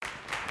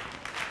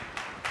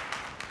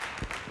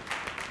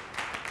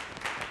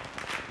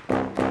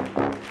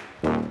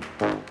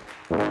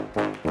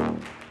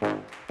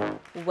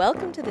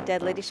Welcome to the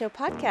Dead Lady Show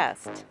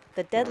podcast.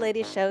 The Dead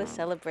Lady Show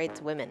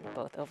celebrates women,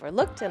 both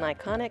overlooked and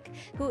iconic,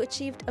 who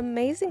achieved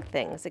amazing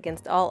things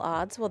against all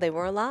odds while they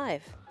were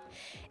alive.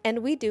 And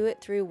we do it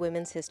through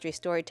women's history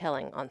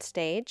storytelling on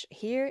stage,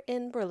 here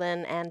in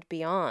Berlin and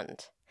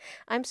beyond.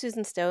 I'm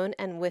Susan Stone,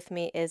 and with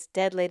me is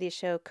Dead Lady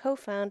Show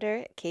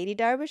co-founder Katie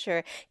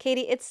Derbyshire.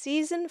 Katie, it's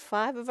season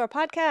 5 of our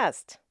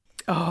podcast.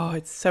 Oh,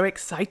 it's so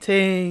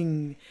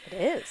exciting. It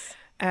is.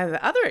 And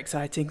the other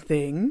exciting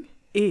thing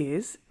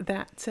is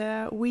that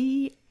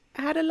we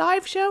had a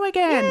live show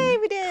again. Yay,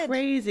 we did.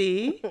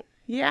 Crazy.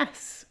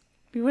 Yes.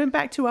 We went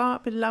back to our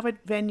beloved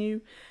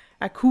venue,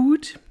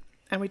 Akud,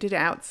 and we did it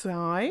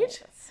outside.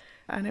 Yes.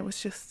 And it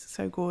was just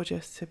so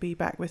gorgeous to be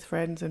back with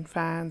friends and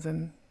fans.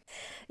 And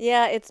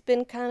Yeah, it's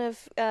been kind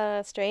of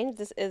strange.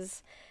 This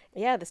is,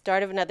 the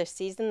start of another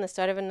season, the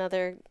start of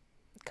another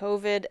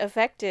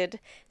COVID-affected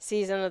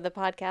season of the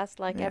podcast,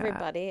 like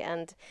everybody.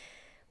 And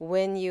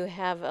when you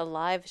have a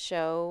live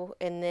show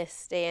in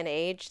this day and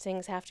age,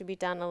 things have to be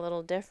done a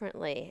little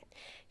differently.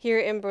 Here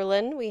in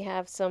Berlin, we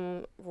have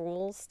some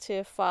rules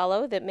to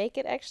follow that make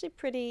it actually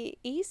pretty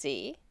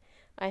easy,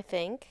 I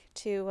think,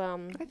 to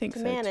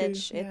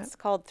manage. Too, yeah. It's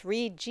called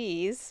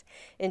 3Gs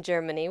in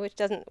Germany, which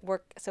doesn't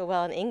work so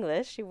well in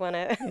English. You want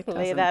to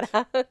lay that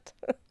out?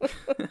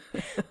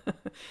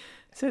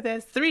 So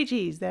there's 3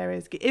 Gs. There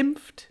is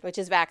geimpft, Which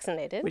is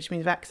vaccinated. which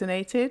means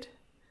vaccinated,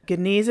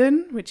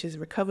 genesen, which is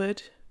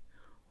recovered,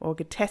 or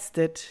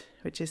getestet,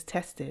 which is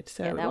tested.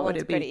 So that what would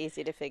one's it be? pretty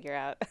easy to figure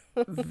out.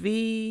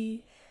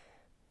 VRT.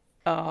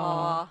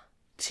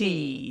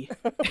 T.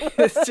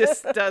 It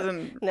just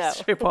doesn't No.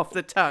 strip off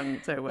the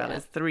tongue so well Yeah.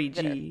 as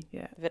 3G.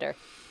 Yeah. Vitter.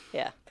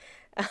 Yeah.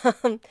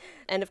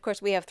 And of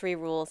course, we have 3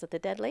 rules at the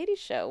Dead Lady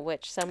Show,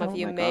 which some of Oh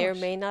you my may or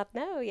gosh. may not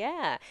know.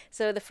 Yeah.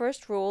 So the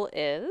first rule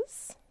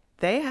is...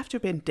 They have to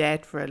have been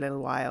dead for a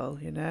little while,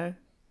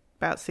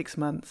 about 6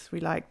 months. We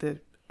like the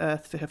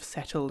earth to have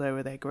settled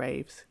over their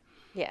graves.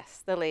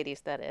 Yes, the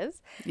ladies, that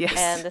is. Yes.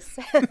 And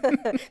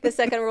the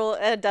second rule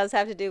does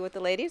have to do with the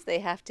ladies. They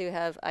have to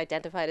have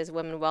identified as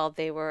women while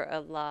they were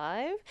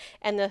alive.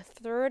 And the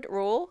third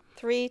rule,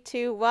 3,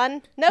 2,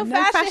 1, no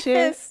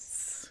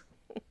fascists!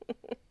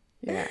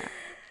 Yeah.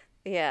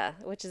 Yeah,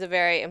 which is a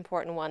very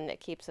important one that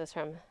keeps us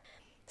from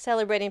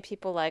celebrating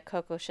people like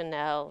Coco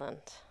Chanel and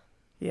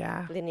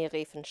Yeah. Leni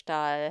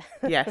Riefenstahl.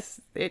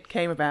 Yes, it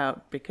came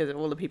about because of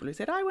all the people who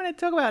said, I want to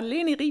talk about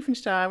Leni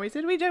Riefenstahl. We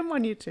said, we don't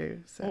want you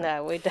to. So,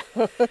 No, we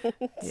don't.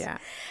 yeah.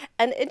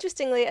 And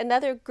interestingly,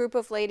 another group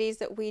of ladies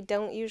that we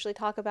don't usually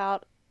talk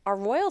about are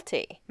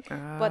royalty.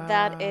 But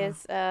that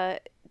is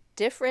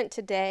different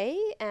today,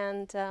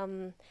 and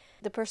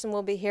the person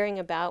we'll be hearing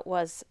about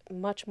was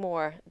much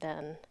more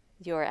than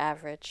your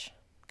average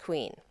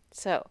queen.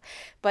 So,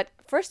 but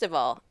first of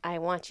all, I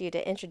want you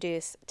to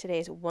introduce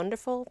today's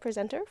wonderful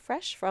presenter,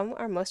 fresh from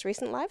our most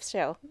recent live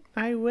show.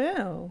 I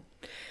will.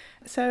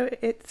 So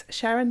it's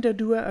Sharon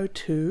Dodua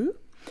O'Toole,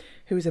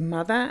 who is a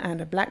mother and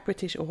a Black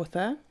British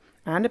author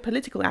and a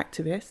political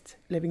activist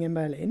living in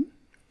Berlin.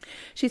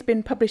 She's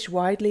been published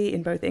widely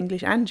in both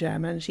English and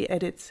German. She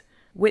edits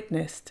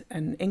Witnessed,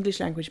 an English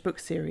language book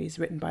series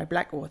written by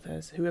Black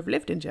authors who have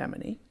lived in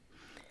Germany.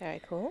 Very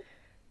cool.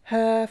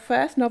 Her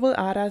first novel,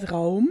 Ada's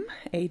Raum,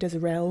 Ada's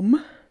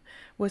Realm,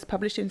 was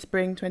published in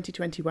spring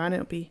 2021.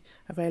 It'll be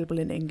available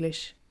in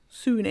English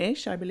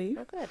soonish, I believe.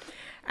 Oh, good.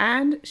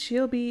 And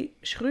she'll be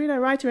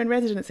Schröder Writer in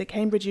Residence at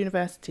Cambridge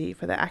University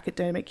for the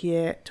academic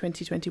year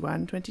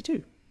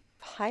 2021-22.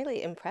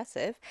 Highly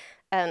impressive.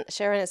 And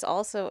Sharon is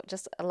also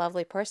just a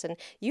lovely person.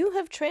 You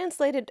have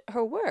translated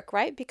her work,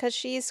 right? Because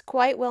she's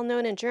quite well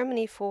known in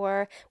Germany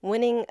for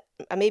winning,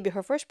 maybe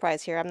her first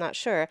prize here, I'm not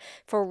sure,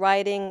 for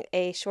writing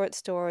a short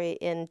story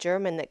in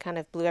German that kind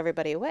of blew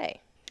everybody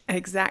away.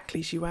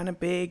 Exactly. She won a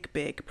big,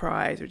 big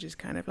prize, which is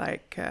kind of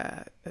like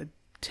a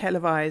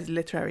televised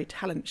literary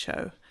talent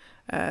show,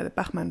 the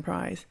Bachmann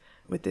Prize,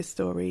 with this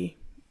story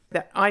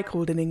that I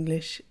called in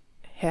English,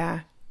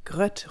 Herr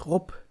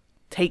Gröttrup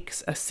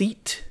Takes a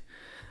Seat,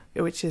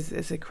 which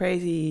is a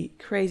crazy,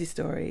 crazy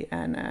story.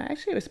 And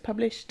actually it was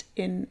published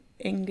in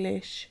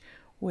English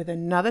with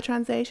another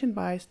translation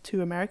by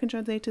 2 American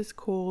translators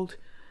called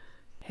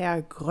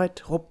Herr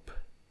Gröttrup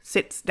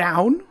Sits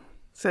Down.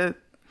 So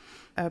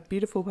a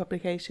beautiful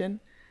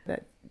publication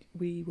that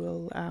we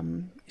will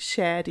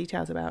share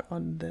details about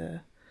in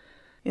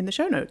the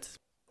show notes.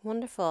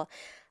 Wonderful.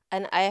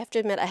 And I have to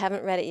admit, I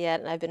haven't read it yet,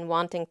 and I've been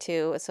wanting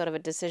to. It's sort of a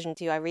decision.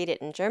 Do I read it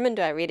in German?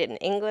 Do I read it in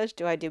English?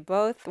 Do I do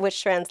both? Which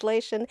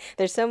translation?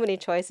 There's so many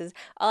choices.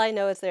 All I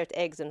know is there's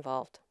eggs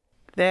involved.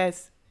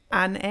 There's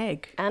An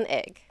Egg, An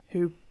egg.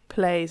 who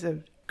plays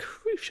a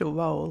crucial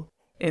role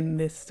in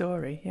this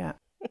story. Yeah.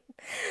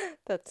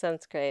 That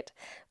sounds great.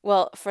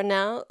 Well, for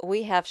now,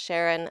 we have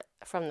Sharon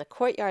from the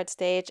Courtyard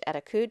stage at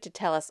Akud to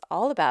tell us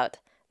all about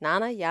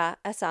Nana Ya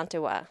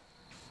Asantewaa.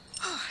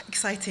 Oh,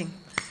 exciting.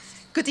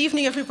 Good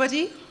evening,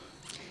 everybody.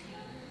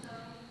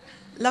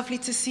 Lovely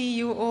to see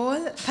you all.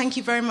 Thank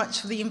you very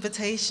much for the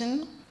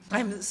invitation.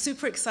 I'm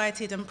super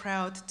excited and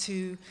proud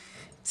to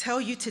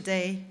tell you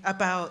today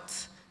about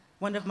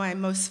one of my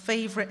most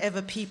favorite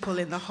ever people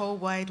in the whole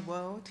wide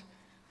world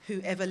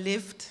who ever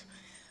lived,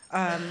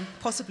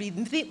 possibly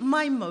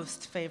my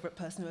most favorite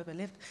person who ever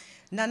lived,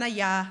 Nana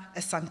Yaa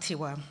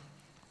Asantewaa.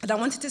 And I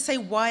wanted to say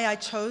why I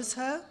chose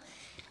her.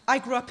 I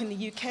grew up in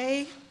the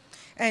UK,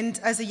 and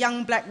as a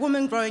young black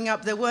woman growing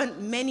up, there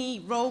weren't many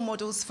role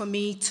models for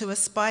me to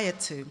aspire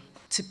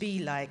to be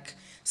like.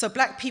 So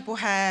black people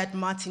had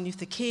Martin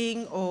Luther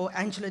King or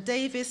Angela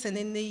Davis, and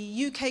in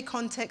the UK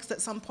context,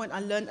 at some point I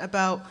learned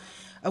about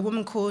a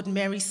woman called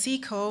Mary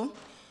Seacole,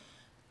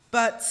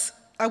 but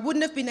I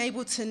wouldn't have been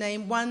able to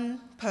name one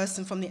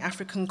person from the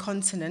African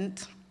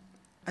continent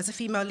as a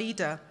female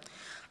leader.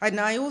 And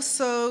I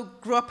also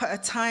grew up at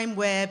a time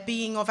where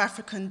being of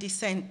African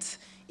descent,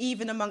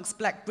 even amongst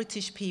black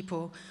British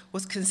people,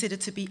 was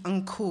considered to be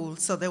uncool.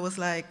 So there was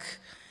like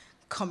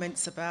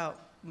comments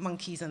about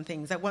monkeys and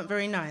things that weren't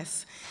very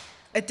nice.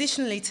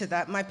 Additionally to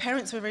that, my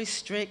parents were very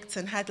strict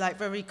and had like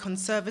very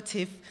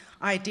conservative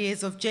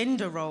ideas of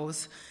gender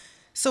roles.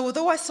 So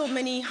although I saw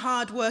many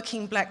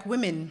hard-working black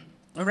women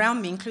around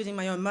me, including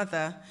my own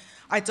mother,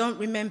 I don't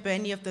remember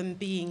any of them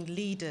being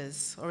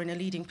leaders or in a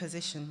leading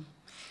position.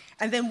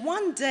 And then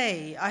one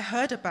day, I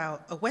heard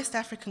about a West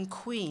African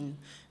queen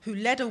who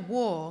led a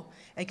war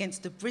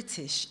against the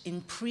British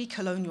in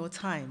pre-colonial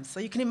times. So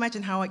you can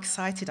imagine how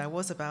excited I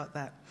was about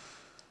that.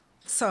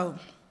 So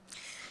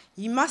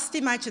you must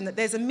imagine that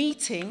there's a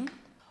meeting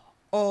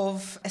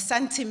of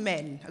Asante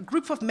men, a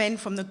group of men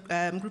from the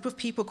group of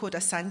people called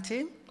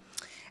Asante,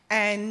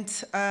 and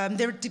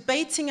they're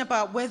debating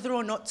about whether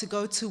or not to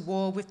go to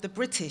war with the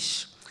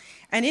British.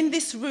 And in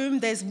this room,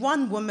 there's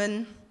one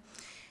woman,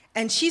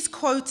 and she's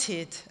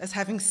quoted as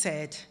having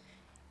said,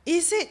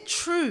 "Is it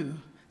true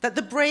that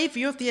the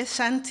bravery of the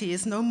Asante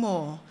is no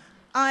more?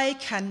 I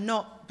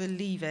cannot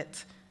believe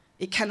it.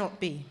 It cannot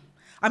be.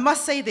 I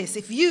must say this,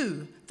 if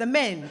you, the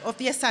men of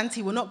the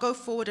Asante, will not go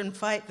forward and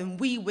fight, then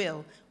we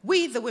will.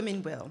 We, the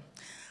women, will.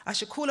 I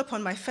shall call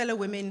upon my fellow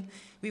women.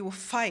 We will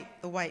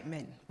fight the white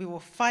men. We will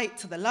fight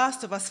till the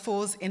last of us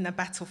falls in the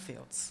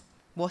battlefields."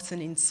 What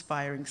an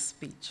inspiring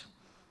speech.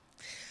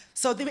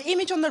 So the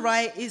image on the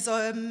right is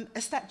a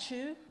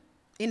statue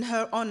in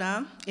her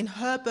honor in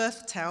her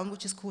birth town,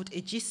 which is called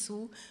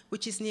Ejisu,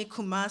 which is near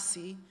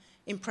Kumasi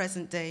in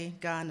present-day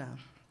Ghana.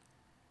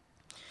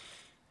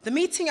 The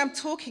meeting I'm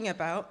talking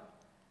about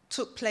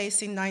took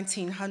place in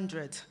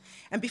 1900.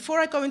 And before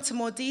I go into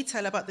more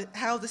detail about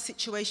how the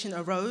situation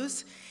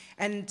arose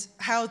and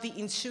how the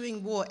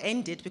ensuing war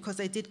ended, because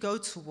they did go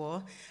to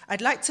war,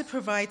 I'd like to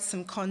provide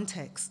some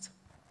context.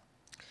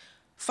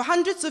 For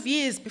hundreds of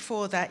years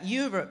before that,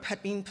 Europe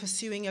had been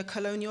pursuing a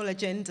colonial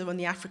agenda on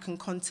the African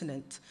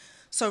continent.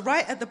 So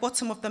right at the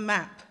bottom of the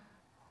map,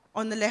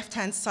 on the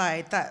left-hand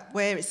side, that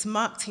where it's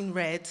marked in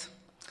red,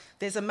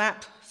 there's a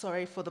map,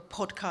 sorry for the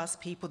podcast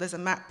people, there's a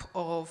map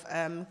of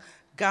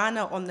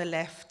Ghana on the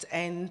left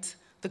and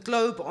the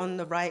globe on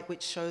the right,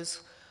 which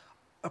shows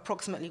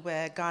approximately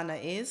where Ghana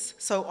is.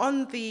 So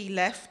on the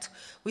left,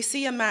 we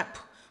see a map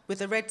with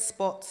the red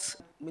spots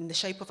in the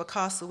shape of a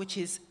castle, which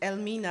is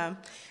Elmina.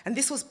 And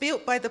this was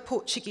built by the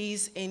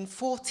Portuguese in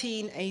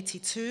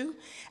 1482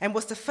 and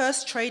was the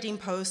first trading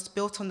post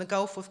built on the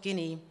Gulf of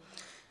Guinea.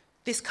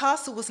 This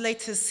castle was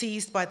later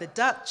seized by the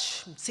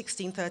Dutch in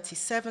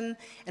 1637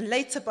 and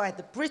later by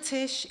the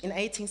British in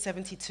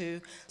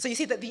 1872. So you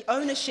see that the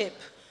ownership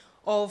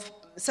of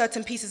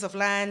certain pieces of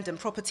land and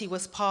property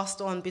was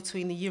passed on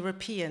between the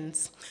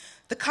Europeans.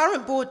 The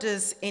current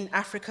borders in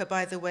Africa,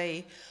 by the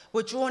way,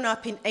 were drawn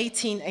up in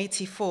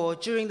 1884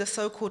 during the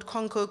so-called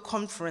Congo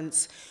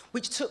Conference,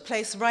 which took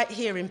place right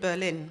here in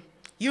Berlin.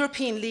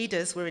 European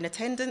leaders were in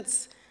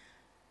attendance,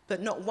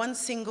 but not one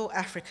single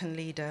African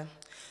leader.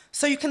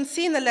 So you can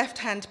see in the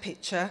left-hand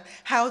picture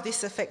how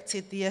this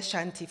affected the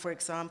Ashanti, for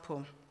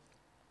example.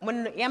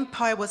 When the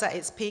empire was at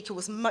its peak, it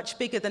was much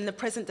bigger than the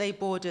present-day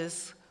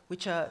borders,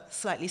 which are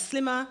slightly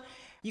slimmer.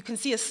 You can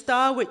see a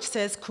star which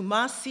says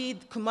Kumasi.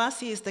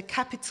 Kumasi is the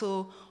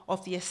capital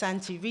of the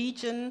Asante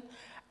region,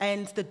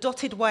 and the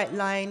dotted white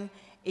line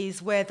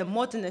is where the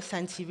modern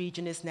Asante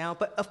region is now,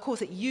 but of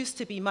course it used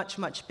to be much,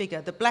 much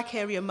bigger. The black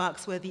area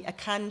marks where the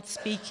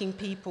Akan-speaking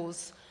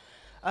peoples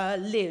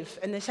live,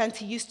 and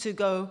Asante used to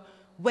go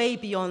way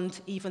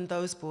beyond even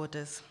those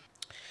borders.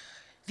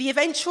 The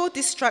eventual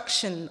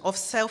destruction of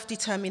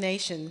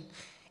self-determination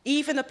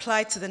even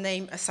applied to the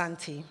name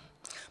Asante.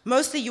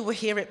 Mostly you will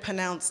hear it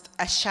pronounced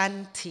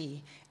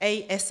Ashanti,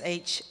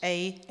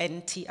 A-S-H-A-N-T-I,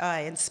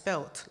 and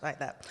spelt like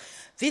that.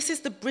 This is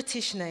the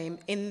British name.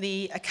 In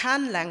the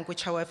Akan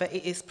language, however,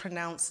 it is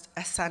pronounced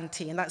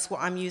Asante, and that's what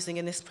I'm using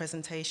in this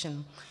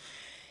presentation.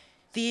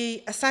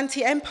 The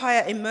Asante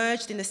Empire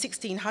emerged in the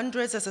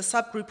 1600s as a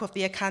subgroup of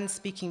the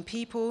Akan-speaking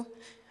people.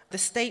 The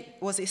state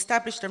was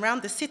established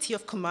around the city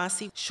of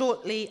Kumasi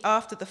shortly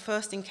after the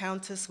first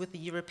encounters with the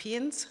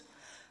Europeans.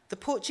 The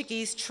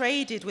Portuguese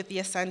traded with the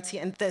Asante,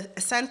 and the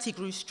Asante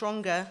grew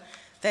stronger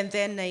than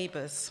their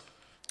neighbors.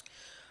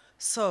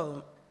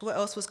 So, what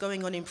else was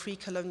going on in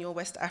pre-colonial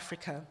West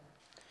Africa?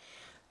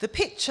 The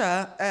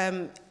picture,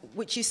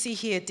 which you see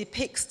here,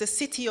 depicts the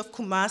city of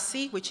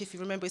Kumasi, which, if you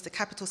remember, is the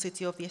capital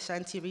city of the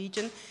Ashanti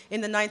region,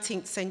 in the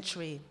 19th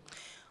century.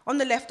 On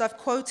the left, I've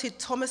quoted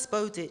Thomas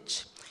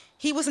Bowditch.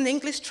 He was an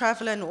English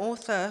traveller and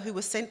author who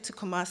was sent to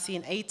Kumasi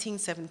in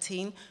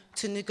 1817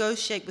 to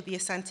negotiate with the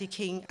Asante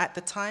king at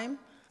the time,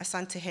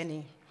 Asante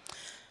Hene.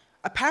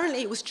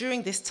 Apparently, it was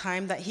during this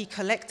time that he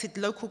collected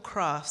local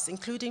crafts,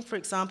 including, for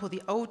example,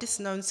 the oldest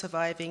known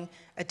surviving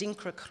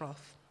Adinkra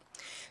cloth.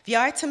 The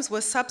items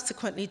were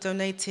subsequently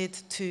donated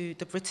to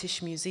the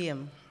British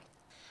Museum.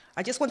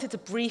 I just wanted to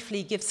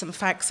briefly give some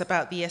facts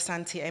about the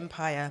Asante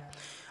Empire.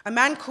 A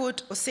man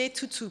called Osei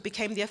Tutu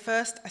became the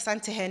first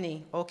Asante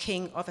Hene, or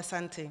king of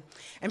Asante,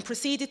 and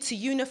proceeded to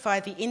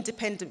unify the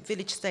independent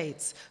village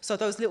states, so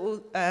those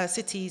little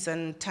cities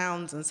and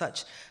towns and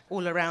such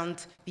all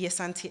around the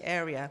Asante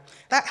area.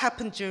 That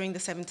happened during the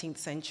 17th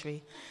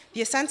century.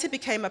 The Asante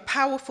became a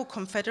powerful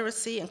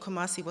confederacy, and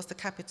Kumasi was the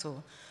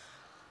capital.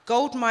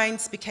 Gold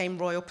mines became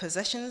royal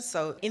possessions,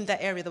 so in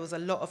that area there was a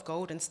lot of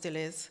gold and still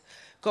is.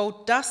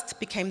 Gold dust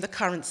became the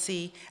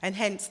currency, and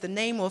hence the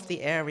name of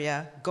the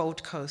area,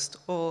 Gold Coast,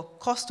 or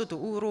Costa do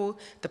Ouro.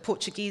 The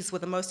Portuguese were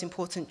the most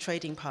important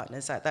trading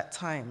partners at that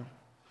time.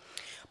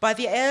 By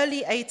the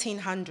early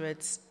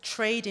 1800s,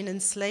 trade in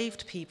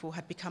enslaved people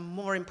had become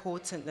more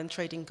important than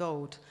trading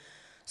gold.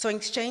 So in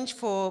exchange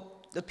for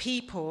the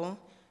people,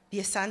 the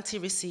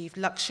Asante received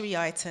luxury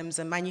items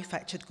and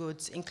manufactured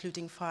goods,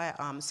 including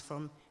firearms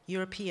from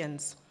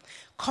Europeans.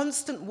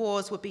 Constant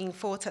wars were being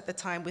fought at the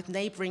time with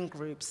neighboring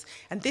groups,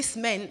 and this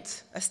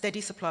meant a steady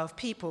supply of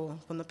people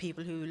from the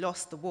people who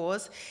lost the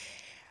wars,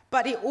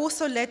 but it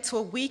also led to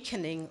a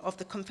weakening of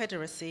the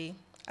Confederacy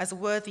as a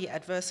worthy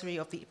adversary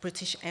of the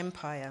British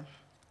Empire.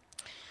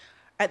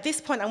 At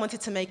this point, I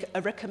wanted to make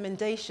a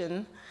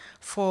recommendation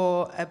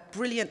for a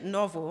brilliant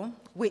novel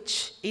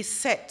which is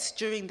set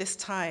during this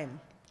time.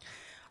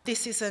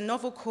 This is a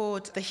novel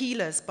called The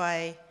Healers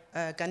by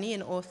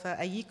Ghanaian author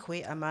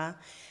Ayikwe Ama,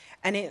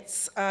 and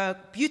it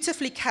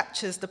beautifully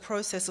captures the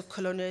process of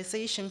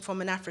colonization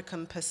from an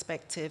African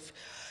perspective.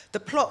 The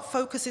plot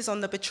focuses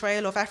on the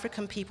betrayal of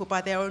African people by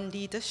their own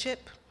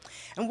leadership.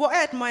 And what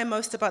I admire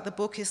most about the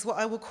book is what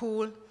I will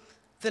call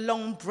the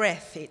long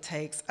breath it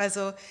takes.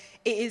 It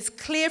is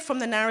clear from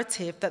the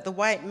narrative that the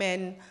white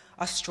men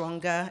are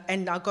stronger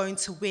and are going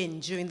to win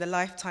during the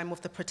lifetime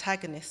of the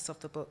protagonists of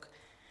the book.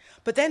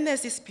 But then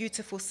there's this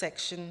beautiful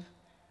section,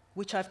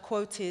 which I've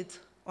quoted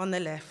on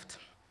the left.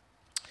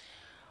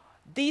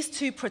 These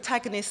two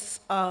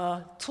protagonists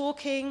are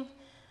talking.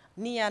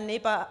 Nia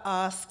Neba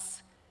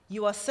asks,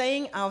 "You are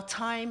saying our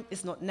time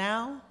is not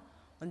now?"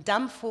 And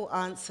Damfo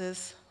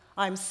answers,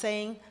 "I'm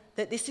saying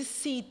that this is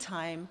seed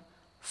time,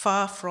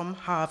 far from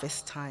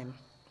harvest time."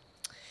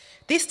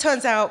 This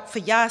turns out for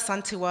Ya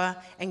Asantewa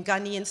and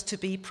Ghanaians to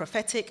be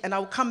prophetic, and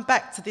I'll come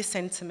back to this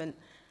sentiment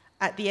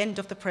at the end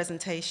of the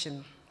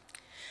presentation.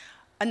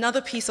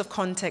 Another piece of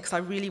context I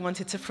really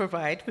wanted to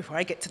provide before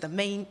I get to the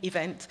main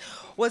event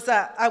was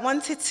that I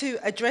wanted to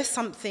address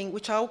something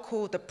which I'll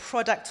call the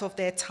product of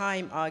their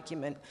time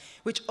argument,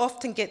 which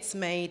often gets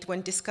made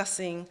when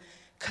discussing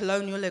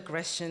colonial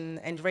aggression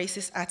and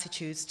racist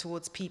attitudes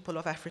towards people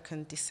of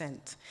African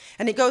descent.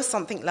 And it goes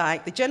something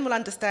like, the general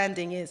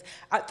understanding is,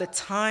 at the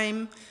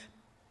time,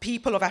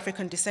 people of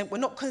African descent were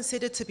not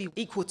considered to be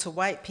equal to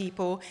white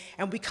people,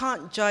 and we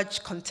can't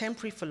judge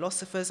contemporary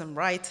philosophers and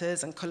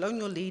writers and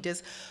colonial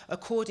leaders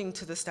according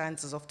to the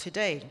standards of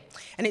today.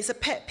 And it's a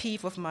pet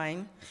peeve of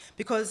mine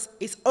because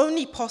it's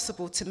only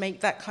possible to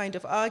make that kind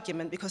of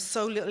argument because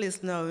so little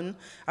is known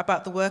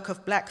about the work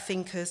of black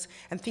thinkers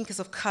and thinkers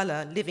of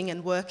color living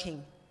and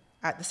working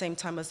at the same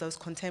time as those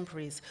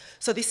contemporaries.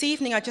 So this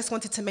evening, I just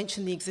wanted to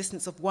mention the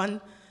existence of one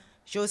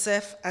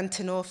Joseph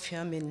Antenor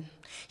Firmin.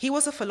 He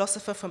was a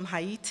philosopher from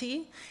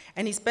Haiti,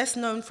 and he's best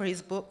known for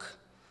his book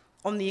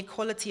on the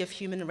equality of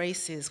human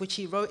races, which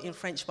he wrote in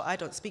French, but I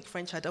don't speak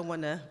French, I don't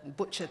want to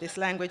butcher this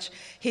language.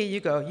 Here you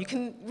go. You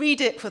can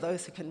read it for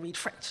those who can read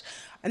French.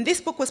 And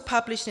this book was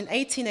published in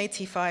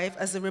 1885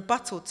 as a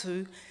rebuttal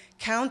to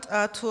Count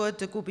Arthur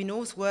de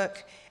Gobineau's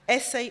work,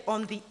 Essay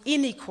on the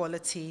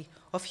Inequality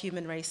of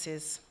Human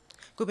Races.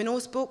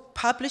 Gobineau's book,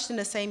 published in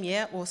the same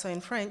year, also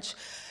in French,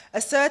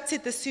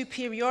 asserted the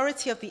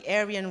superiority of the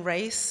Aryan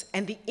race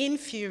and the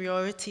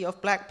inferiority of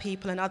black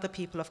people and other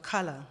people of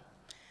color.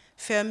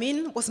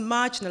 Firmin was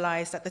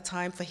marginalized at the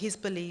time for his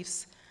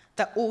beliefs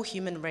that all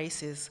human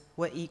races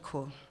were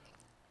equal.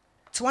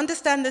 To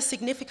understand the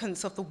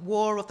significance of the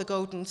War of the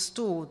Golden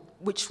Stool,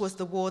 which was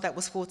the war that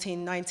was fought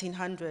in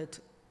 1900,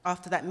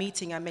 after that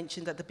meeting I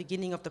mentioned at the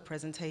beginning of the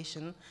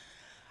presentation,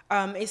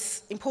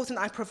 it's important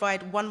I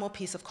provide one more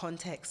piece of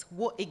context,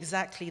 what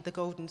exactly the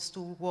Golden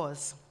Stool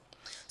was.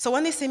 So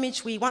on this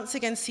image, we once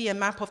again see a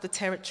map of the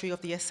territory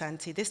of the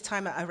Asante, this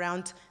time at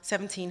around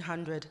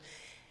 1700.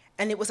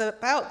 And it was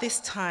about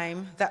this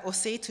time that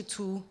Osei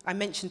Tutu, I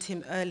mentioned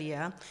him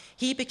earlier,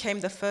 he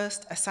became the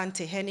first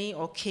Asante Hene,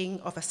 or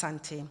king of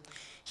Asante.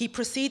 He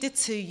proceeded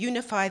to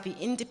unify the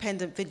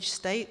independent village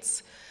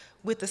states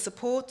with the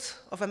support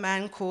of a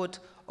man called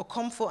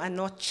Okomfo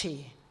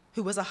Anokye,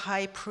 who was a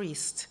high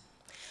priest.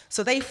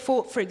 So they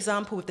fought, for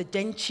example, with the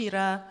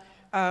Denchira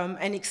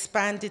and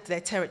expanded their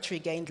territory,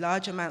 gained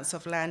large amounts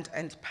of land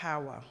and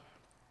power.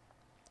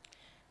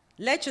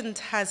 Legend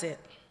has it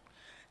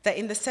that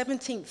in the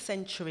 17th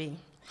century,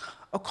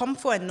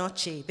 Okomfo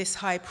Enochi, this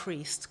high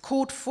priest,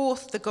 called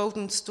forth the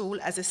golden stool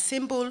as a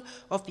symbol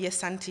of the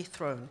Asante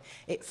throne.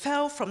 It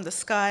fell from the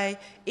sky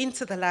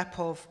into the lap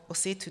of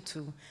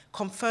Osetutu,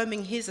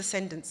 confirming his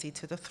ascendancy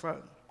to the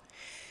throne.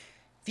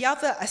 The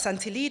other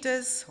Asante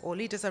leaders, or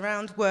leaders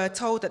around, were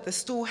told that the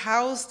stool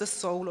housed the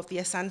soul of the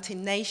Asante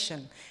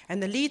nation,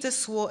 and the leaders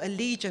swore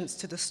allegiance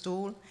to the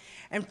stool,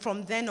 and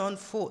from then on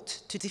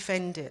fought to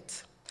defend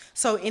it.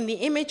 So in the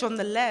image on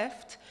the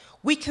left,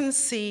 we can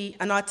see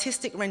an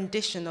artistic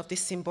rendition of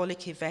this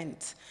symbolic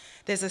event.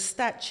 There's a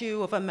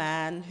statue of a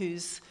man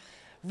who's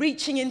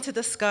reaching into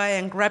the sky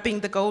and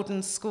grabbing the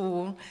golden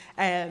stool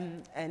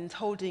and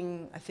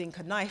holding, I think,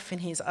 a knife in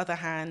his other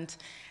hand.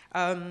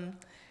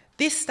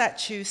 This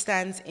statue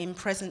stands in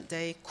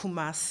present-day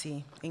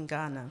Kumasi in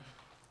Ghana.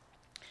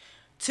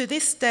 To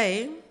this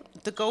day,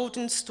 the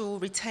golden stool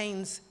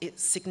retains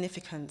its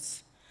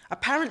significance.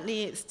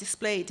 Apparently, it's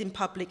displayed in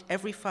public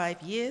every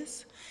 5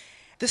 years.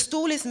 The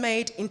stool is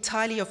made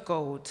entirely of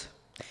gold.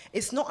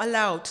 It's not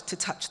allowed to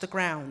touch the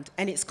ground,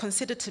 and it's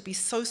considered to be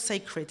so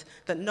sacred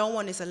that no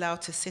one is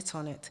allowed to sit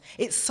on it.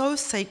 It's so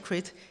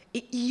sacred,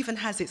 it even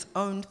has its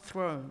own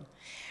throne.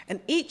 And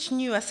each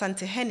new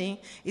Asantehene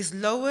is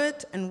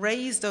lowered and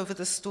raised over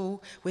the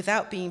stool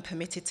without being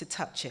permitted to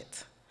touch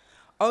it.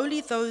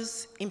 Only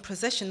those in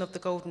possession of the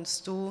golden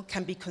stool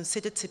can be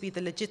considered to be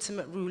the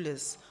legitimate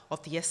rulers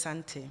of the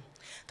Asante.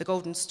 The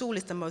golden stool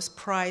is the most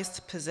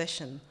prized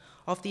possession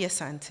of the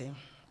Asante.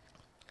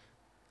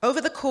 Over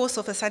the course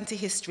of Asante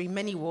history,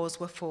 many wars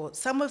were fought,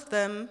 some of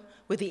them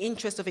with the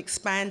interest of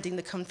expanding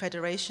the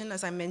confederation,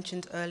 as I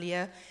mentioned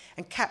earlier,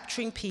 and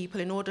capturing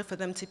people in order for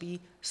them to be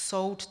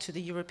sold to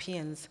the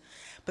Europeans.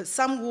 But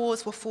some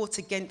wars were fought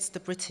against the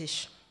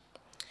British.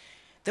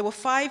 There were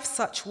 5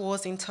 such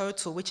wars in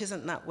total, which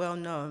isn't that well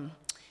known.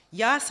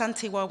 Yaa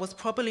Asantewaa was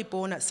probably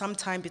born at some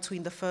time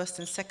between the First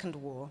and Second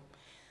War.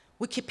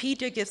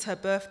 Wikipedia gives her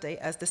birthday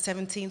as the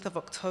 17th of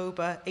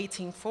October,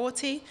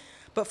 1840,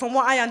 but from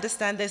what I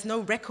understand, there's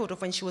no record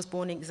of when she was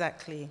born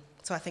exactly,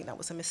 so I think that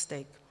was a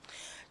mistake.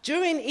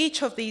 During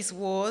each of these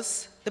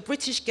wars, the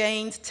British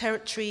gained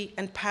territory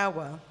and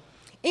power,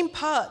 in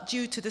part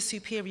due to the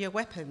superior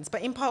weapons,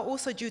 but in part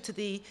also due to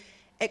the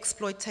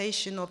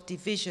exploitation of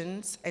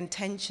divisions and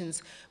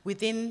tensions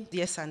within the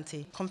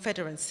Asante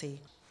Confederacy.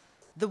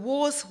 The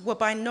wars were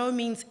by no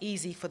means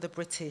easy for the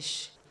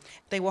British.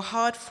 They were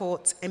hard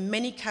fought, and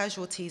many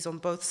casualties on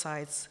both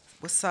sides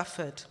were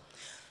suffered.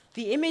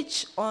 The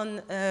image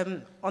on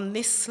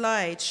this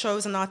slide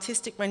shows an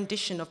artistic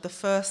rendition of the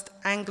First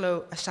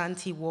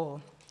Anglo-Ashanti War.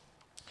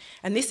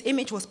 And this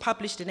image was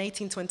published in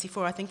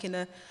 1824, I think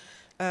in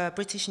a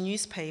British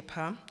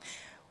newspaper.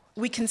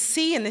 We can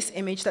see in this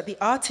image that the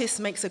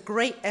artist makes a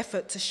great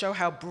effort to show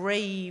how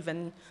brave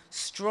and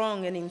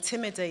strong and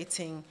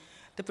intimidating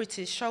the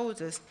British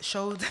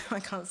I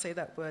can't say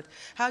that word.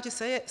 How do you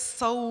say it?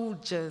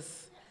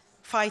 Soldiers,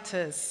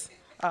 fighters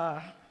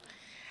are.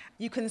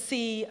 You can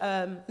see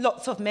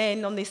lots of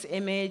men on this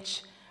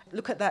image.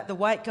 Look at that, the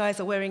white guys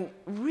are wearing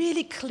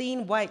really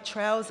clean white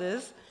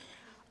trousers.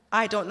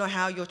 I don't know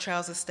how your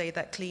trousers stay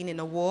that clean in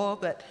a war,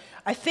 but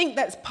I think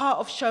that's part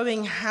of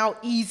showing how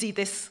easy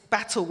this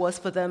battle was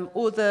for them.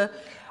 All the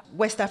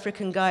West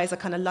African guys are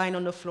kind of lying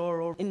on the floor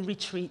or in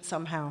retreat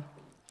somehow.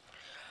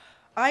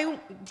 I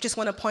just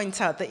want to point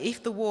out that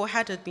if the war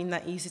hadn't been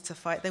that easy to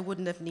fight, there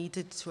wouldn't have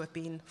needed to have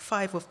been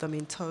 5 of them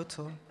in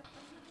total.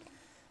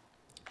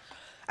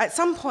 At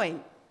some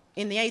point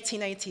in the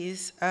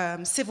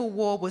 1880s, civil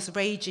war was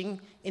raging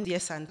in the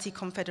Asante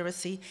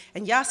Confederacy,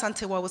 and Yaa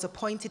Asantewaa was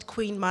appointed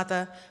Queen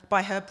Mother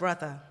by her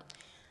brother.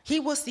 He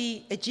was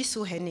the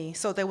Ejisu Hene,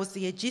 so there was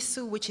the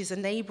Ejisu, which is a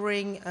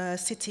neighboring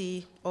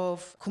city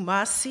of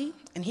Kumasi,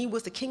 and he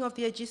was the king of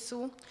the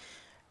Ejisu,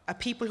 a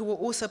people who were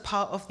also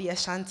part of the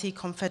Ashanti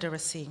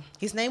Confederacy.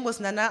 His name was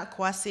Nana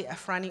Akwasi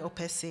Afrani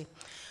Opesi.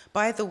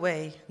 By the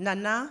way,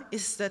 Nana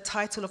is the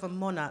title of a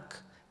monarch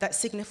that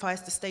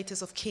signifies the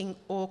status of king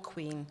or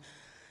queen.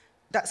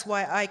 That's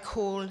why I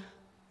call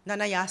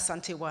Nana Yaa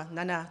Asantewaa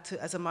Nana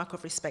as a mark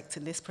of respect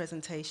in this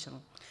presentation.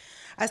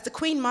 As the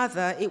Queen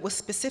Mother, it was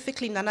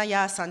specifically Nana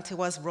Yaa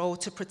Asantewaa's role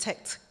to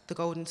protect the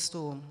Golden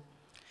Stool.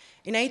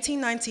 In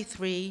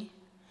 1893,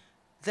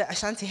 the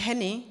Ashanti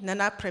Hene,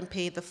 Nana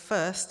Prempeh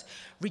I,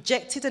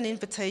 rejected an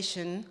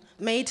invitation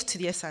made to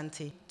the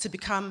Asante to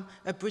become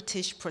a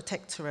British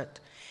protectorate.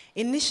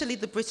 Initially,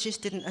 the British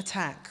didn't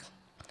attack.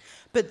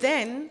 But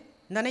then,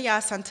 Nana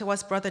Yaa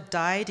Asantewaa's brother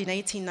died in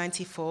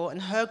 1894,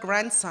 and her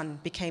grandson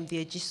became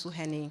the Ejisu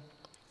Hene.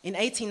 In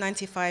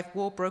 1895,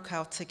 war broke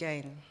out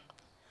again.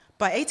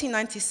 By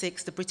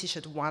 1896, the British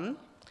had won,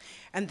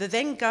 and the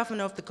then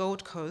governor of the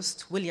Gold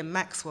Coast, William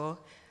Maxwell,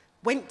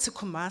 went to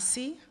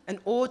Kumasi and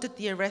ordered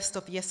the arrest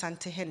of the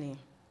Asante Hene,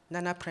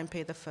 Nana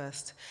Prempeh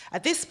I.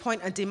 At this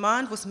point, a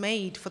demand was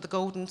made for the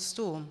Golden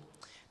Stool.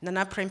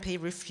 Nana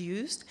Prempeh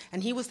refused,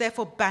 and he was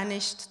therefore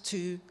banished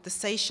to the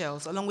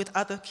Seychelles, along with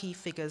other key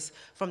figures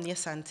from the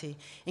Asante,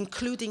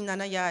 including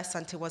Nana Yaa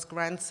Asantewaa's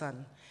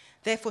grandson.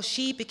 Therefore,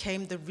 she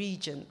became the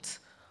regent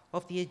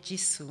of the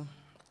Ejisu.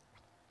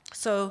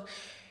 So,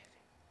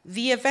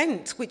 the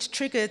event which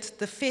triggered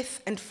the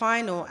fifth and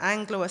final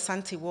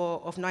Anglo-Asante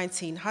War of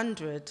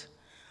 1900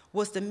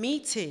 was the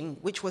meeting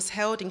which was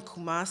held in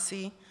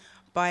Kumasi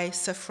by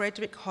Sir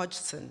Frederick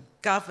Hodgson,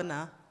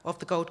 governor of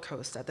the Gold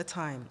Coast at the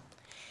time.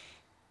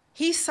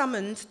 He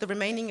summoned the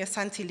remaining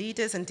Asante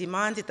leaders and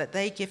demanded that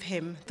they give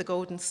him the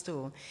golden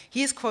stool.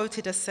 He is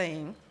quoted as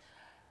saying,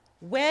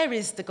 "Where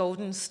is the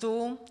golden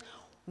stool?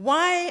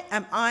 Why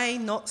am I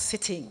not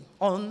sitting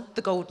on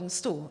the golden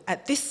stool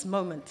at this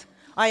moment?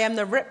 I am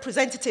the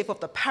representative of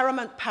the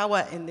paramount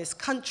power in this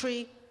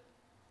country.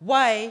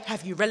 Why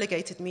have you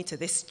relegated me to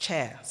this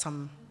chair?"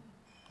 Some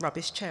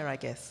rubbish chair, I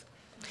guess.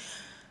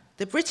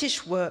 The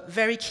British were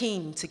very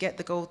keen to get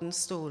the golden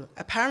stool.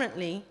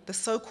 Apparently, the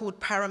so-called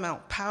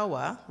paramount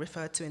power,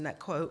 referred to in that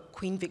quote,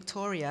 Queen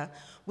Victoria,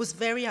 was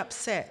very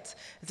upset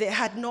that it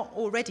had not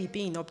already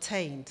been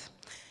obtained.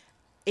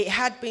 It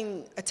had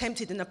been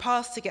attempted in the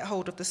past to get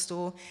hold of the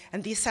stool,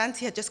 and the Asante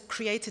had just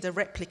created a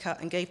replica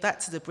and gave that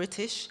to the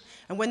British.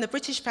 And when the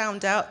British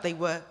found out, they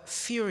were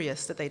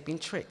furious that they'd been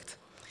tricked.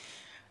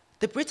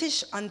 The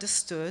British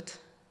understood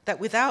that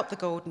without the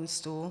golden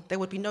stool, there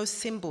would be no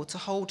symbol to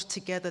hold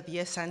together the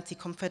Asante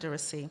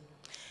Confederacy.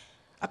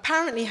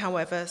 Apparently,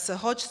 however, Sir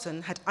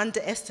Hodgson had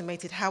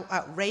underestimated how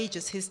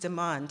outrageous his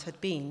demand had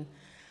been.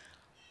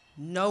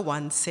 No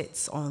one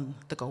sits on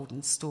the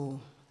golden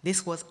stool.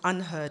 This was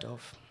unheard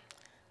of.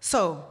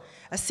 So,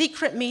 a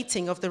secret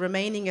meeting of the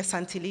remaining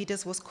Asante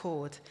leaders was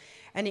called,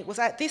 and it was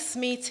at this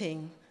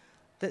meeting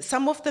that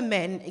some of the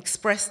men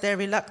expressed their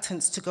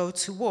reluctance to go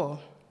to war.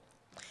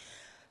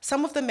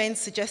 Some of the men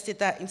suggested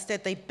that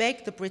instead they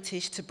beg the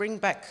British to bring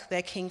back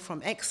their king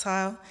from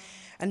exile,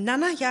 and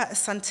Nana Yaa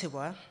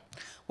Asantewaa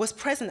was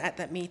present at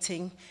that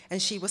meeting,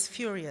 and she was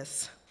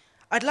furious.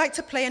 I'd like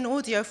to play an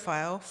audio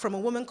file from a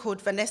woman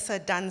called Vanessa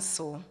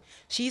Danso.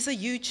 She's a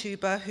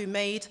YouTuber who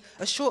made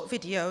a short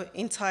video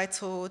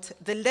entitled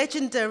 "The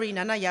Legendary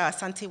Nana Yaa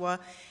Asantewaa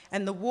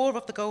and the War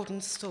of the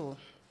Golden Stool."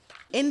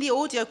 In the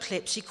audio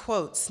clip, she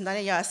quotes Nana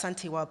Yaa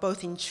Asantewaa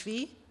both in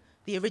Twi,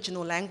 the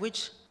original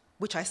language,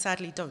 which I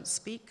sadly don't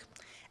speak,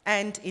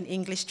 and in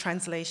English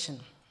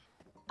translation.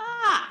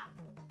 Ah!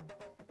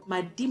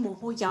 Madimo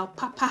ho yao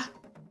papa.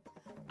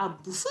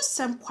 Abufu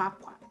sem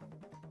kwakwa.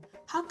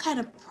 How kind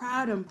of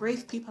proud and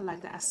brave people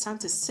like the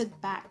Asante sit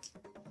back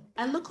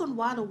and look on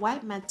while the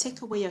white man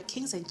take away your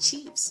kings and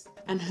chiefs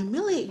and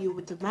humiliate you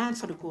with demand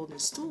for the golden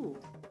stool.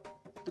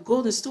 The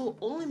golden stool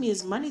only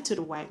means money to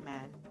the white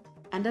man,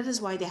 and that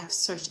is why they have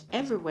searched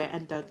everywhere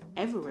and dug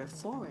everywhere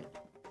for it.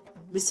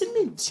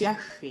 Mean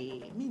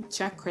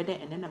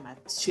credit and then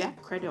I'm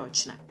credit or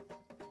china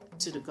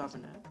to the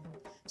governor.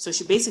 So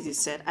she basically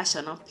said, I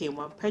shall not pay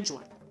one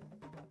pejuan.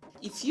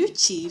 If you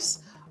chiefs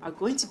are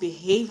going to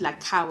behave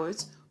like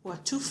cowards who are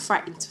too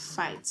frightened to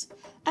fight,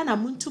 and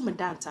amuntu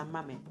madanta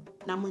mame,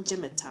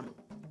 namunjemetam,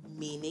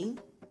 meaning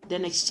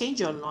then exchange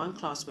your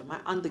loincloths with my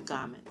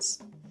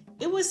undergarments.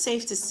 It was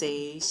safe to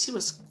say she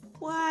was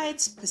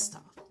quite pissed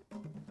off.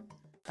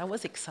 That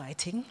was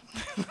exciting.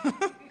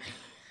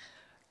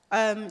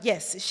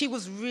 Yes, she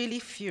was really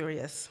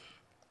furious.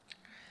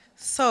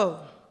 So,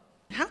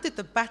 how did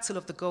the Battle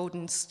of the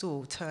Golden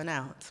Stool turn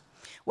out?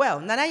 Well,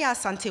 Nana Yaa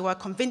Asantewaa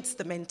convinced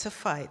the men to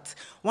fight.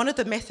 One of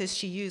the methods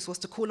she used was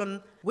to call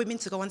on women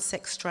to go on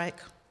sex strike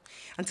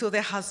until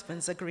their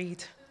husbands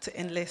agreed to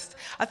enlist.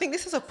 I think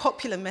this is a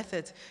popular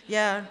method,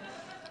 yeah.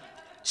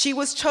 She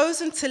was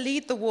chosen to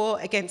lead the war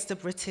against the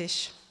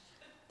British,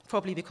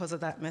 probably because of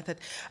that method.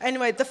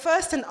 Anyway, the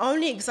first and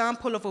only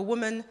example of a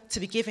woman to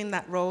be given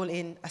that role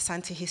in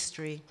Asante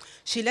history.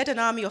 She led an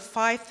army of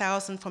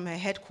 5,000 from her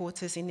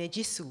headquarters in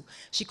Ejisu.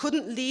 She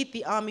couldn't lead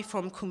the army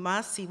from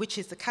Kumasi, which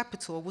is the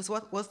capital,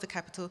 was the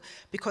capital,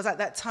 because at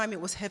that time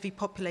it was heavily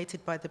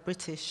populated by the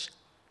British.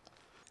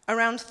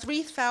 Around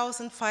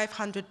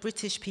 3,500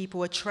 British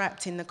people were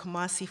trapped in the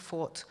Kumasi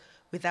fort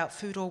without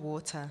food or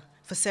water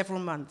for several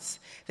months.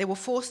 They were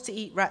forced to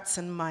eat rats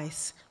and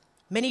mice.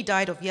 Many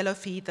died of yellow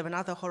fever and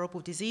other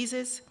horrible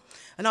diseases.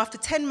 And after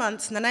 10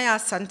 months, Nana Yaa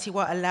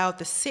Asantewaa allowed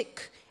the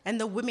sick and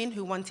the women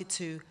who wanted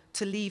to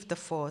leave the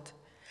fort.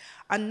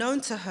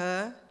 Unknown to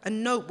her, a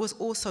note was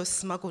also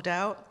smuggled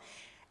out,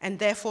 and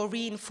therefore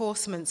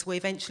reinforcements were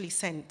eventually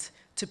sent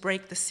to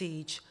break the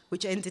siege,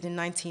 which ended in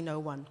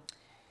 1901.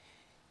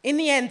 In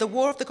the end, the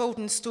War of the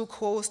Golden Stool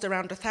caused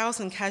around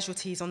 1,000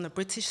 casualties on the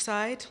British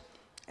side,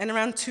 and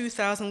around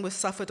 2,000 were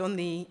suffered on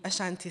the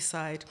Ashanti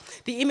side.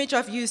 The image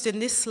I've used in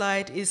this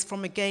slide is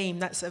from a game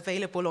that's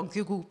available on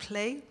Google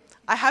Play.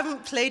 I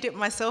haven't played it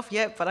myself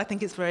yet, but I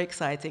think it's very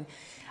exciting.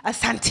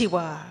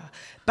 Asantewaa,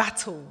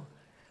 battle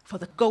for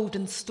the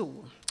golden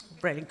stool.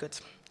 Very good.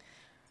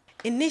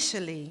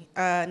 Initially,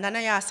 Nana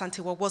Yaa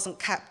Asantewaa wasn't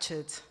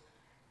captured,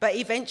 but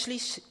eventually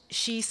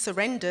she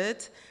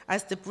surrendered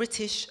as the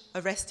British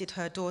arrested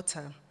her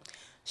daughter.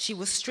 She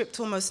was stripped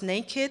almost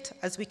naked,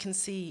 as we can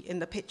see in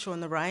the picture on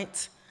the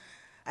right,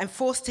 and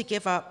forced to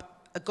give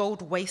up a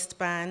gold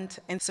waistband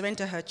and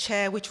surrender her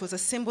chair, which was a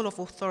symbol of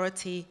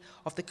authority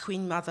of the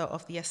Queen Mother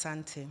of the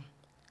Asante.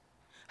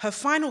 Her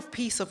final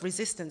piece of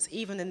resistance,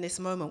 even in this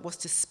moment, was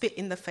to spit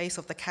in the face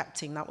of the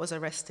captain that was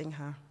arresting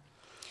her.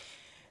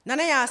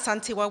 Nana Yaa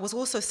Asantewaa was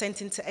also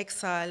sent into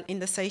exile in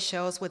the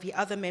Seychelles, where the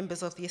other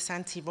members of the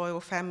Asante royal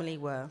family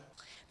were.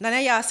 Nana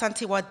Yaa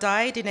Asantewaa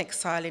died in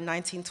exile in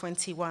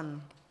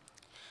 1921.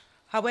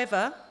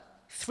 However,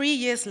 3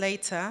 years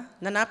later,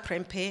 Nana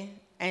Prempeh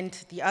and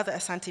the other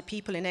Asante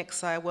people in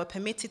exile were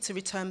permitted to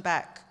return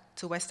back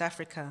to West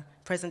Africa,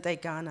 present-day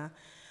Ghana.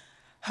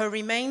 Her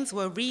remains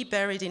were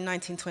reburied in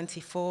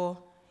 1924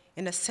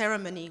 in a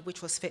ceremony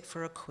which was fit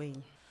for a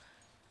queen.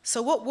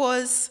 So what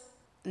was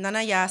Nana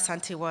Yaa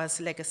Asantewaa's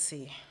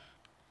legacy?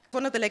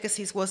 One of the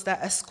legacies was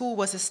that a school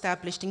was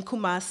established in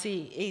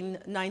Kumasi in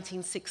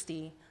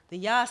 1960, the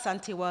Yaa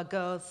Asantewaa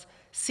Girls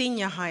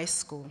Senior High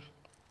School.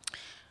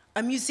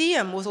 A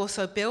museum was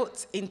also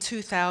built in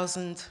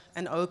 2000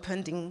 and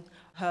opened in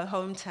her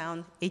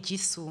hometown,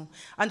 Ejisu.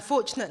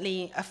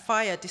 Unfortunately, a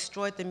fire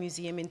destroyed the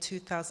museum in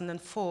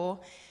 2004,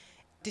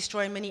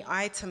 destroying many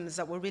items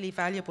that were really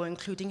valuable,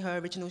 including her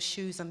original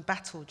shoes and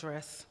battle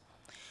dress.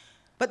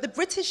 But the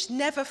British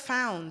never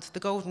found the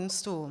golden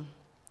stool.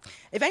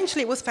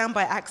 Eventually, it was found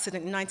by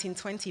accident in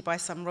 1920 by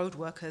some road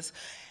workers,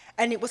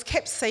 and it was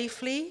kept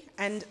safely,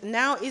 and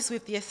now is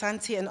with the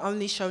Asante and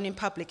only shown in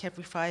public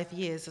every 5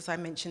 years, as I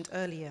mentioned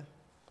earlier.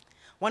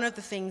 One of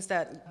the things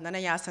that Nana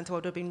Yaa Asantewaa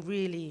would have been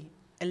really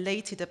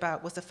elated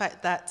about was the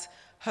fact that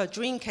her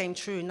dream came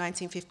true in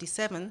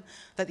 1957,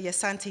 that the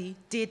Asante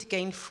did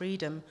gain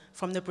freedom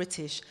from the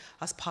British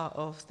as part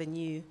of the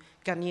new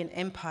Ghanaian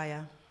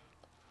Empire.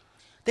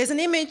 There's an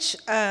image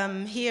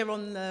here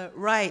on the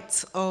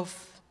right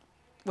of,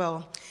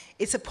 well,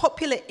 it's a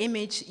popular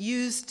image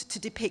used to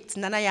depict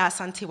Nana Yaa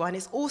Asantewaa, and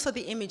it's also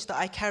the image that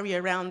I carry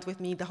around with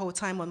me the whole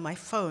time on my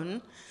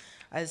phone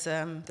as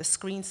the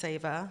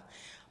screensaver.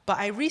 But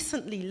I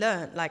recently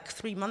learned, like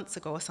 3 months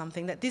ago or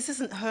something, that this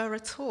isn't her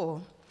at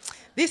all.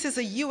 This is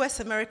a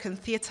US-American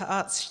theater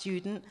arts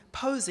student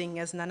posing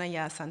as Nana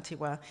Yaa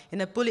Asantewaa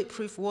in a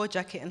bulletproof war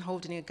jacket and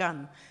holding a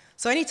gun.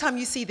 So anytime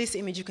you see this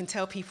image, you can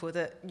tell people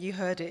that you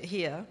heard it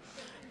here.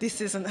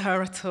 This isn't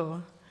her at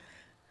all.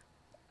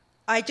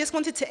 I just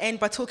wanted to end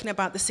by talking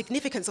about the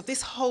significance of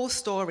this whole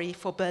story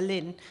for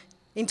Berlin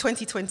in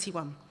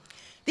 2021.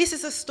 This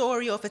is a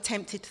story of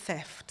attempted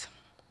theft.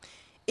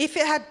 If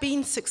it had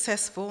been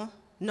successful,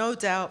 no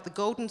doubt the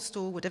golden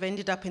stool would have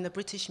ended up in the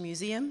British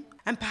Museum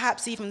and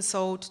perhaps even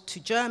sold to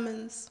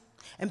Germans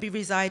and be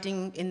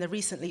residing in the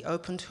recently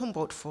opened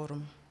Humboldt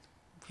Forum.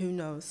 Who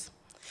knows?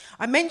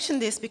 I mention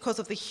this because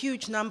of the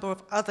huge number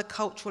of other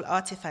cultural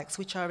artifacts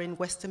which are in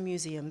Western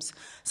museums,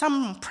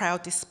 some on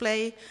proud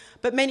display,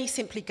 but many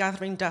simply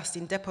gathering dust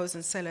in depots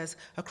and cellars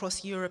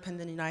across Europe and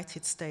the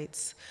United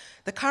States.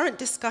 The current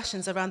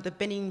discussions around the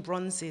Benin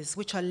bronzes,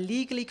 which are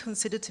legally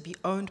considered to be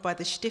owned by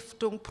the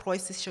Stiftung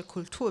Preußischer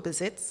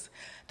Kulturbesitz,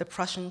 the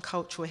Prussian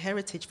Cultural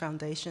Heritage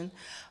Foundation,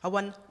 are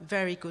one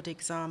very good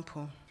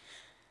example.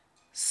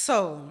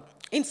 So,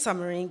 in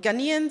summary,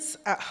 Ghanaians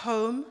at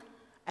home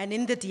and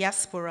in the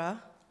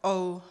diaspora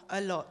owe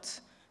a lot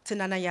to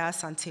Nana Yaa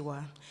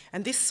Asantewaa.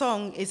 And this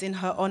song is in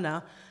her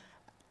honor.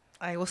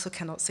 I also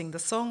cannot sing the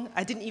song.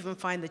 I didn't even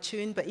find the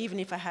tune, but even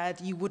if I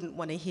had, you wouldn't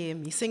want to hear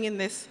me singing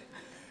this.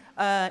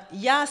 Yaa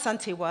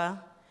Asantewaa,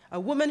 a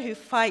woman who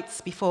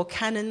fights before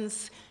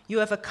cannons, you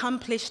have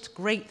accomplished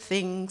great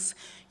things,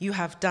 you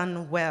have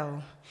done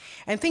well.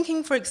 And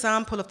thinking, for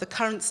example, of the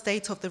current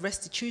state of the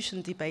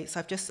restitution debates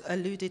I've just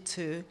alluded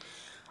to,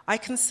 I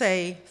can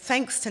say,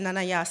 thanks to Nana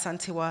Yaa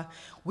Asantewaa,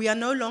 we are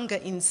no longer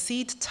in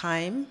seed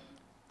time,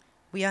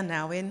 we are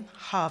now in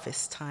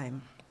harvest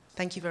time.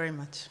 Thank you very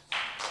much.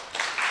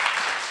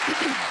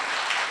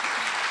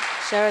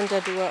 Sharon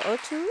Jadua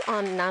Otu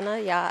on Nana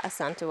Yaa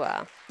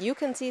Asantewaa. You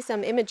can see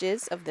some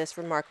images of this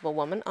remarkable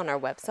woman on our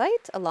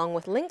website, along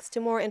with links to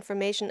more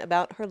information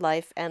about her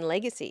life and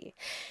legacy.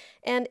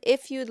 And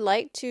if you'd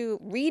like to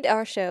read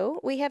our show,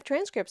 we have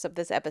transcripts of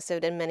this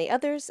episode and many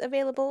others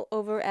available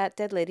over at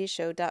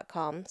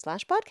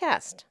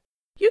deadladieshow.com/podcast.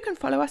 You can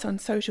follow us on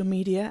social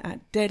media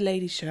at Dead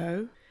Lady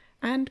Show,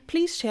 and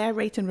please share,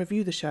 rate and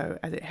review the show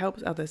as it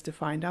helps others to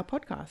find our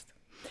podcast.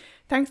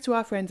 Thanks to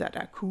our friends at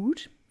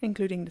Akoud,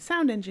 including the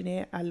sound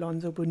engineer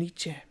Alonso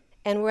Bonice.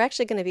 And we're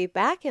actually going to be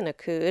back in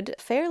Akoud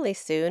fairly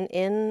soon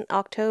in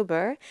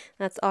October.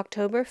 That's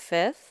October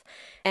 5th.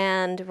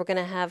 And we're going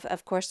to have,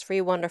 of course,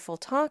 3 wonderful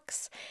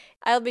talks.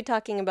 I'll be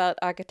talking about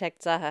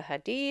architect Zaha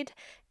Hadid.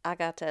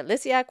 Agatha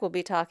Lisiak will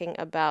be talking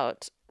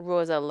about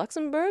Rosa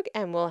Luxemburg.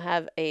 And we'll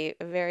have a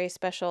very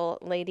special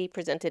lady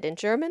presented in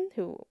German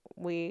who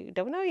we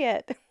don't know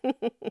yet.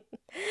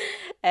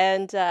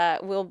 And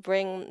we'll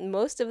bring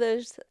most of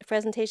those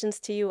presentations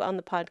to you on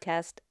the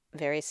podcast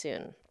very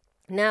soon.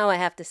 Now I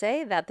have to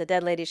say that the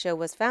Dead Lady Show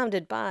was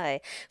founded by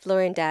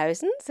Florian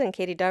Dowsons and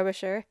Katie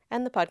Derbyshire,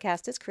 and the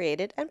podcast is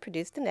created and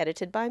produced and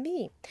edited by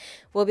me.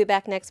 We'll be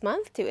back next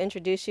month to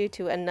introduce you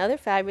to another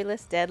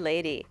fabulous dead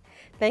lady.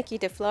 Thank you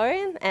to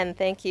Florian, and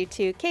thank you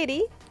to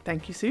Katie.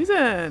 Thank you,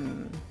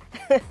 Susan.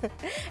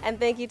 And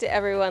thank you to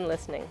everyone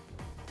listening.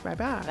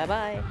 Bye-bye.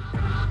 Bye-bye.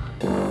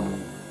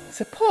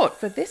 Support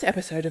for this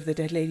episode of the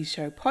Dead Lady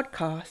Show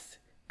podcast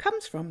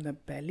comes from the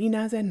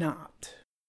Berliner Senat.